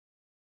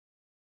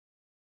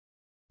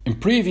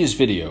previous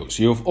videos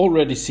you have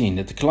already seen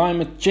that the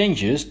climate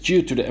changes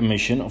due to the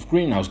emission of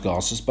greenhouse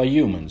gases by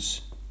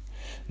humans.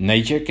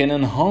 Nature can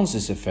enhance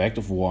this effect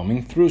of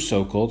warming through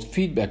so-called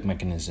feedback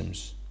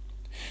mechanisms.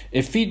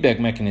 If feedback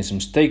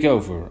mechanisms take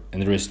over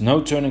and there is no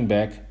turning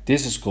back,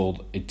 this is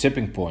called a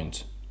tipping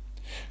point.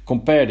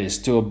 Compare this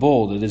to a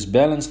ball that is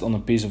balanced on a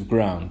piece of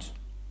ground.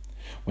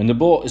 When the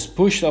ball is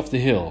pushed off the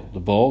hill,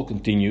 the ball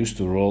continues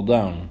to roll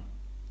down.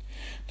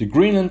 The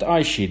Greenland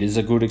ice sheet is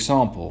a good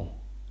example.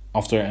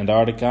 After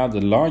Antarctica,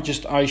 the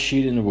largest ice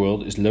sheet in the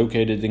world is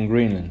located in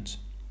Greenland.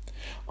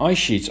 Ice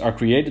sheets are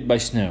created by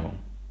snow.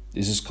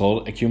 This is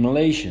called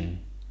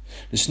accumulation.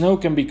 The snow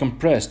can be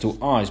compressed to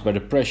ice by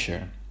the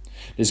pressure.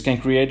 This can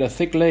create a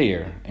thick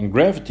layer, and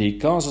gravity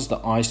causes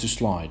the ice to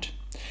slide.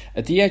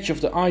 At the edge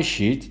of the ice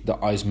sheet, the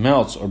ice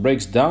melts or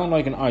breaks down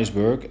like an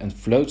iceberg and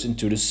floats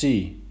into the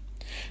sea.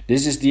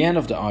 This is the end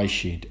of the ice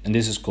sheet, and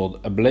this is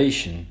called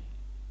ablation.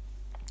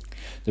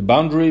 The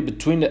boundary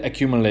between the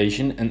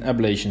accumulation and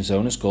ablation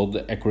zone is called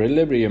the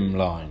equilibrium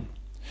line.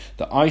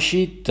 The ice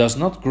sheet does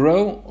not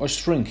grow or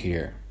shrink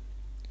here.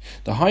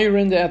 The higher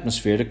in the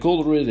atmosphere, the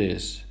colder it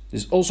is.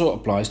 This also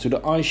applies to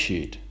the ice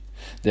sheet.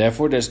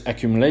 Therefore, there's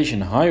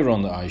accumulation higher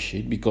on the ice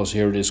sheet because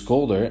here it is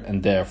colder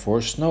and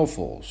therefore snow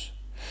falls.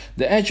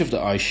 The edge of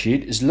the ice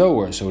sheet is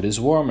lower, so it is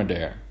warmer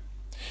there.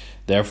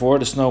 Therefore,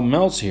 the snow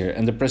melts here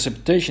and the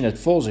precipitation that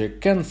falls here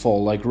can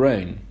fall like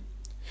rain.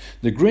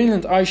 The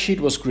Greenland ice sheet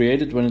was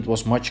created when it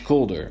was much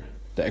colder.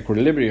 The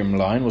equilibrium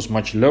line was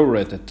much lower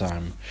at that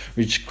time,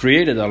 which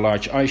created a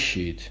large ice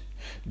sheet.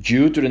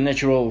 Due to the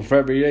natural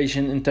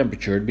variation in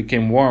temperature, it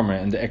became warmer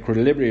and the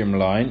equilibrium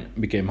line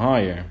became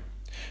higher.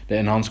 The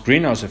enhanced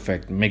greenhouse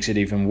effect makes it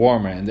even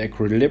warmer and the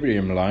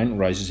equilibrium line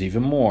rises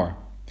even more.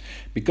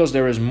 Because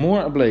there is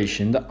more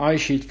ablation, the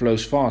ice sheet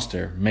flows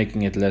faster,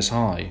 making it less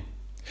high.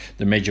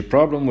 The major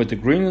problem with the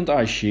Greenland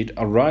ice sheet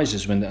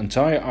arises when the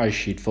entire ice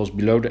sheet falls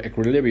below the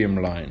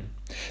equilibrium line.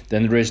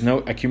 Then there is no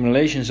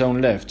accumulation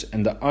zone left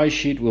and the ice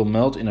sheet will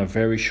melt in a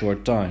very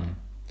short time.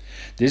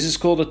 This is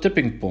called a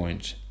tipping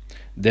point.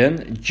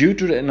 Then, due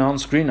to the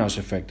enhanced greenhouse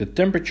effect, the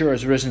temperature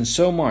has risen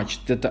so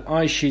much that the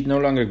ice sheet no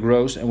longer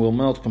grows and will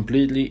melt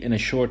completely in a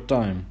short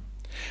time.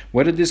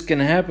 Whether this can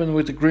happen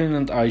with the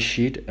Greenland ice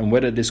sheet and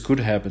whether this could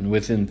happen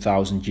within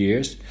 1,000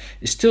 years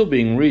is still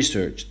being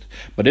researched,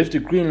 but if the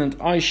Greenland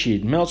ice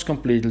sheet melts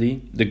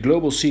completely, the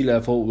global sea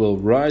level will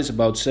rise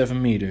about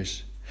 7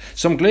 meters.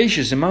 Some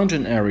glaciers in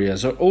mountain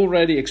areas are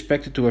already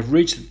expected to have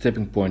reached the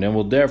tipping point and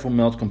will therefore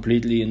melt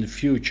completely in the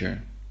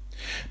future.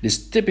 This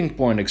tipping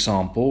point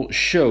example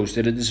shows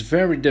that it is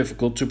very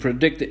difficult to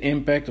predict the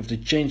impact of the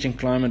changing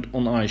climate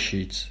on ice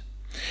sheets.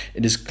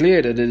 It is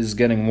clear that it is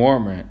getting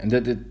warmer and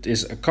that it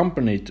is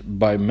accompanied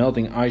by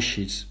melting ice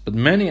sheets, but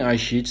many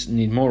ice sheets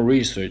need more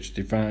research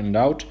to find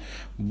out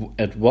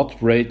at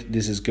what rate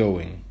this is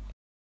going.